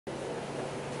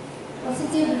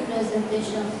positive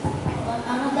representation. On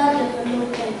another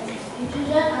development, the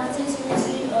Children and Teens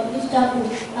Ministry of this chapel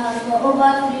has for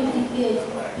over 3 decades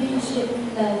been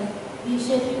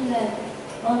shaping life.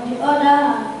 On the other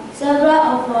hand, several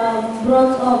of our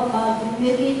brought up have been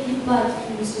making impact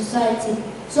in the society.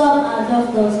 Some are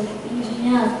doctors,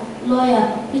 engineers,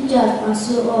 lawyers, teachers, and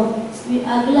so on. We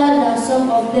are glad that some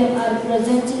of them are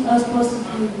representing us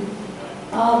positively.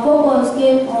 Our focus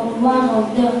came on one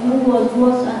of them who was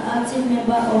once an active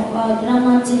member of our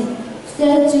drama team.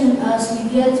 Stay tuned as we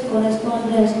get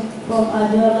correspondence from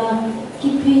Adeola,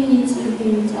 keeping it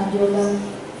living with Adeola.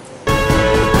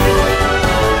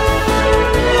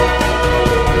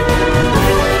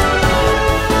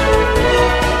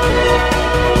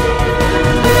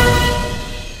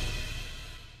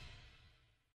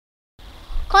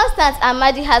 Constance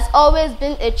Amadi has always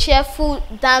been a cheerful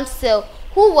damsel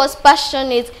who was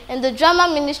passionate in the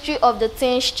drama ministry of the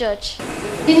Teens Church.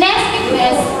 The next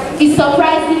witness is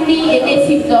surprisingly a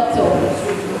native doctor.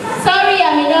 Sorry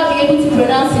I may not be able to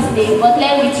pronounce his name, but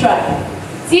let me try.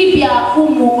 Tibia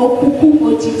Umu Okuku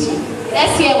Ojiji.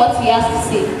 Let's hear what he has to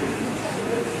say.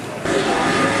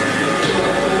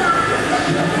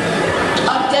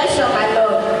 Objection, my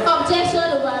lord. Objection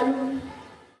overruled.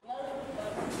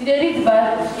 Did they read the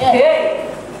Bible? Yeah. Hey,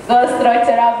 God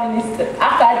structural minister.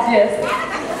 AKGS.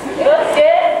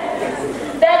 Okay.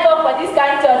 Thank God for this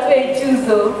kind of church where you choose,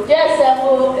 though. GSM.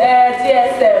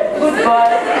 GSM. Good boy.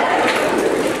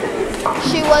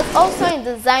 She was also in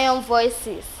the Zion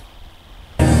Voices.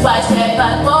 Why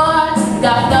shepherd boys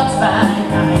got dogs by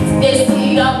night? They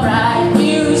see your bright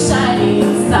new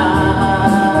shining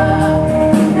star.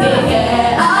 They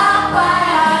get up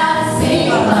choir, sing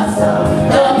a song.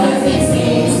 The music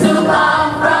seems to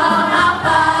come from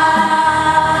afar.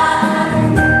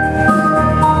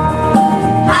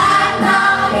 And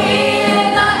now hear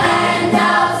the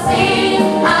angels sing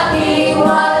how he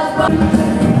was born.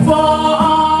 For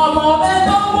all of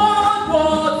the one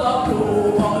was a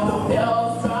flow on the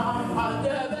hills from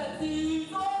under the sea.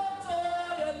 So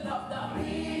joy and love the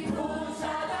people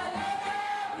shall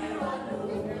everyone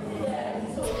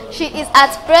know. She is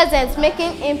at present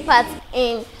making impact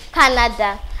in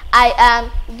Canada. I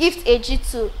am Gift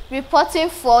Ejituwu, reporting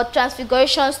for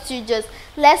Transfiguration Studios.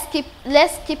 Let's keep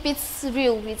it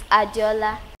real with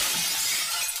Adeola.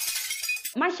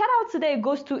 My shout out today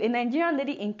goes to a Nigerian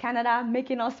lady in Canada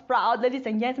making us proud. Ladies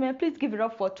and gentlemen, please give it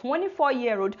up for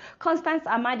 24-year-old Constance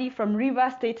Amadi from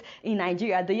Rivers State in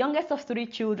Nigeria, the youngest of 3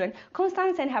 children.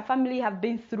 Constance and her family have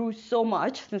been through so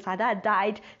much since her dad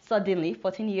died suddenly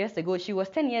 14 years ago. She was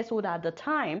 10 years old at the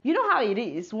time. You know how it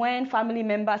is when family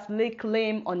members lay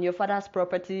claim on your father's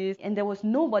properties, and there was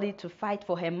nobody to fight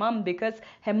for her mom because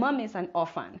her mom is an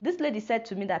orphan. This lady said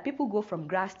to me that people go from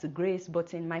grass to grace,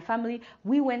 but in my family,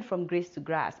 we went from grace to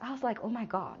grass. I was like, oh my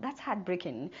God, that's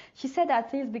heartbreaking. She said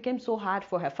that things became so hard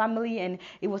for her family and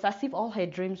it was as if all her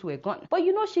dreams were gone. But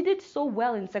you know, she did so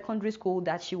well in secondary school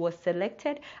that she was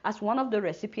selected as one of the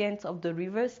recipients of the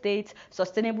Rivers State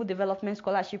Sustainable Development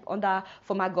Scholarship under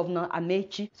former Governor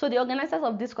Amechi. So the organizers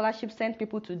of this scholarship sent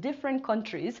people to different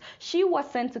countries. She was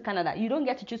sent to Canada. You don't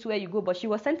get to choose where you go, but she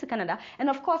was sent to Canada. And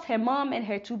of course, her mom and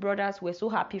her 2 brothers were so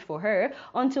happy for her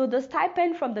until the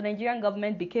stipend from the Nigerian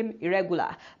government became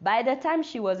irregular. By the time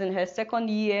she was in her 2nd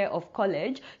year of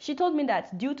college, she told me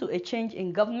that due to a change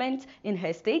in government in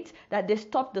her state, that they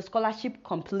stopped the scholarship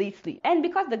completely. And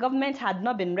because the government had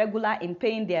not been regular in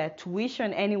paying their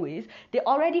tuition anyways, they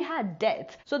already had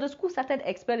debt. So the school started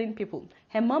expelling people.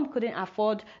 Her mom couldn't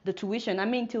afford the tuition. I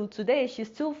mean, till today, she's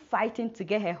still fighting to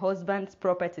get her husband's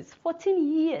properties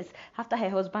 14 years after her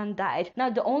husband died. Now,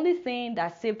 the only thing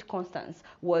that saved Constance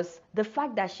was the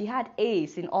fact that she had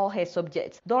A's in all her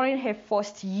subjects during her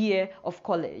 1st year of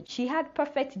college. She had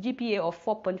perfect GPA of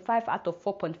 4.5 out of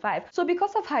 4.5. So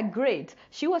because of her grades,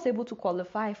 she was able to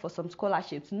qualify for some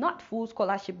scholarships. Not full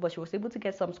scholarship, but she was able to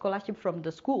get some scholarship from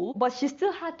the school. But she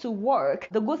still had to work.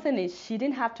 The good thing is she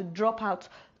didn't have to drop out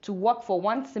to work for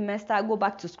 1 semester, go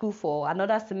back to school for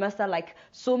another semester like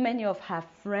so many of her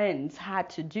friends had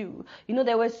to do. You know,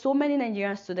 there were so many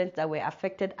Nigerian students that were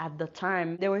affected at the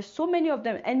time. There were so many of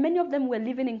them, and many of them were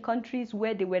living in countries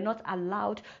where they were not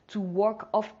allowed to work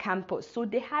off campus. So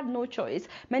they had no choice.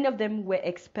 Many of them were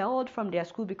expelled from their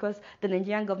school because the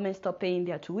Nigerian government stopped paying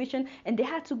their tuition, and they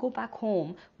had to go back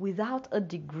home without a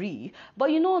degree.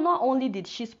 But you know, not only did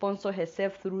she sponsor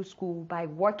herself through school by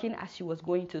working as she was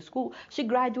going to school, she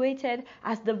graduated graduated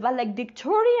as the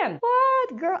valedictorian.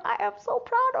 What? Girl, I am so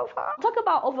proud of her. Talk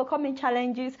about overcoming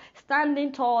challenges,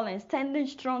 standing tall and standing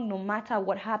strong no matter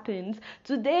what happens.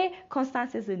 Today,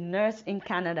 Constance is a nurse in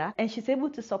Canada and she's able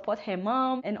to support her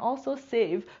mom and also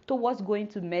save towards going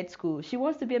to med school. She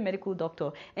wants to be a medical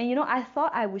doctor. And you know, I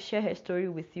thought I would share her story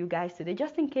with you guys today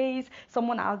just in case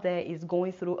someone out there is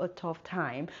going through a tough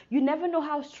time. You never know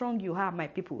how strong you are, my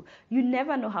people. You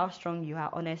never know how strong you are,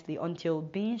 honestly, until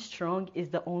being strong is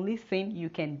the only thing you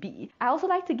can be. I also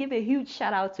like to give a huge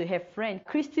shout out to her friend,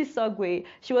 Christy Sogwe.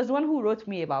 She was the one who wrote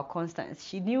me about Constance.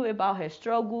 She knew about her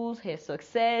struggles, her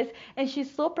success, and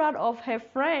she's so proud of her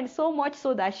friend, so much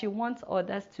so that she wants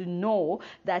others to know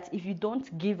that if you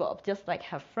don't give up, just like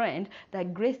her friend,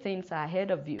 that great things are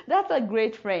ahead of you. That's a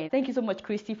great friend. Thank you so much,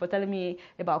 Christy, for telling me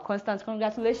about Constance.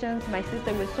 Congratulations, my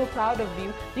sister. We're so proud of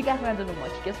you. You guys might don't know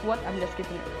much. Guess what? I'm just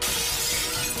kidding.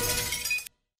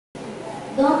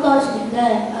 Don't touch the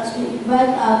guy as we invite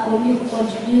our colleague to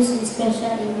introduce his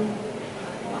special event.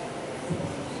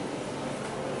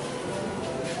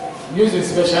 Use a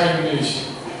special English.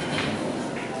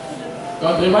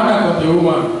 Countryman and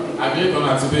countrywoman, I greet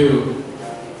on today.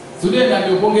 Today, that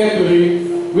the Bonga story,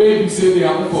 where we say they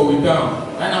happen for we town,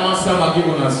 and I want some give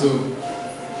on us so.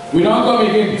 We don't come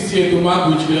again this year to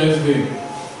mark which Children's Day.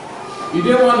 If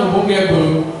they want to Bonga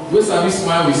bro, we service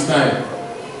smile with style.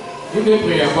 If they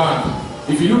prayer band,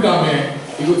 if you look at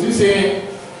me, you go to say,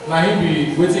 now he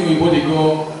be waiting with what they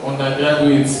go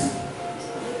undergraduates.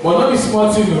 But not be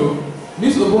smart, you know.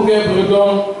 This Obonge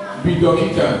Brodon be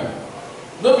doctor.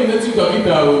 Not be native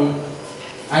doctor.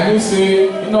 I mean say,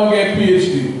 you don't get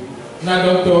PhD. Now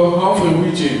Dr. Humphrey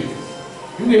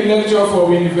Wiche. You need lecture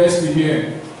for university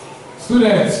here.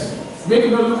 Students, make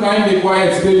you not look behind the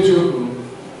quiet stage open.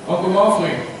 Uncle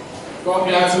Humphrey,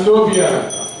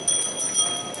 congratulations.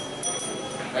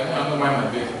 I don't mind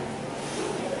my day.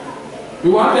 We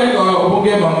want to thank our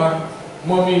Obonge Mama,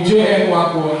 Mommy J.N.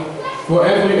 Wako, for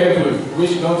every effort which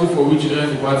she done for which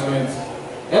children's department.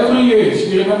 Every year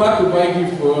she remember to buy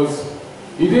gift for us.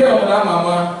 If they on that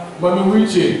mama, Mommy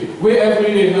Wiche, where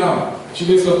every year now she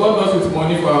dey support us with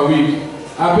money for a week.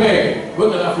 I beg,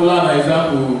 go to the follow an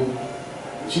example.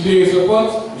 She dey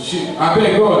support. I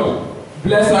beg God,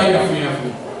 bless her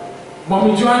yafu.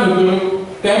 Mommy Joanne Okoro,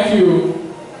 thank you.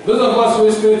 Those of us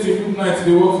who stayed till midnight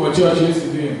they work for church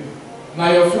yesterday.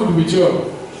 Now your food we chop.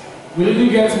 We really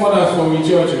get mothers for we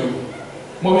church.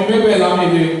 Mommy maybe allow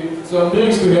me some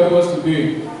drinks to help us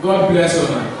today. God bless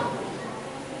her.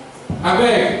 I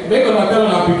beg, make on a tell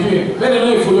on our pikin. Let them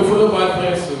know if you follow bad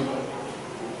friends. So.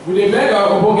 We dey beg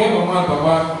our Obonge mama and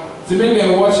papa to make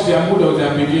them watch their mood of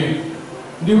their pikin.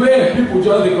 The way people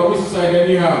just dey commit suicide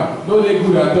anyhow, no dey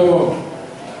good at all.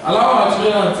 Allow our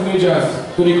children and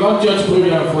teenagers to come church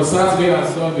program for Saturday and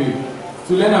Sunday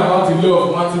to learn about the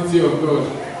love and sanctity of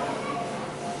God.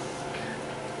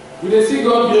 We dey see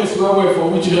God grace well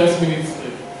for which children's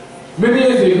ministry. Many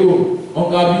years ago,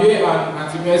 Uncle Abie and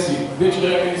Auntie Mercy, they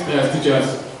children ministry as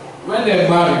teachers. When they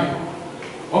married,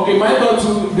 Uncle my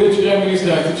daughter, they children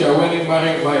ministry as teacher when they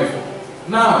married wife.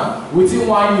 Now, within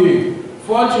 1 year,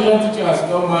 4 children teachers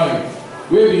don't marry.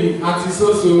 We be Auntie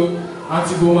Soso,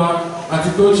 Auntie Boma,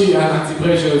 Auntie Tochi, and Auntie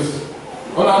Precious.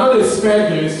 All I know they spell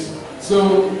grace.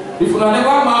 So, if you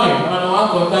never marry and I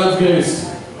want contact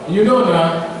grace, you know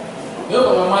now. Help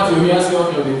our mouth to hear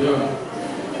something of the drum.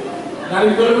 Now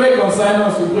the very way concern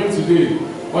us we bring today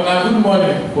on a good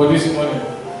morning for this morning.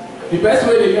 The best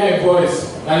way they hear a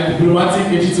voice are the diplomatic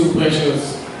Ejituwu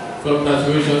Precious from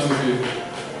Transfiguration today.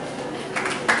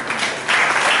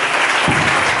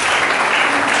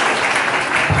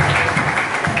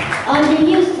 On the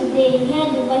news today, we heard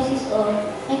the voices of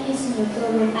Markinson,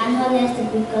 Okoro, and others to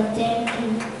Kpekot. Thank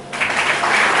you.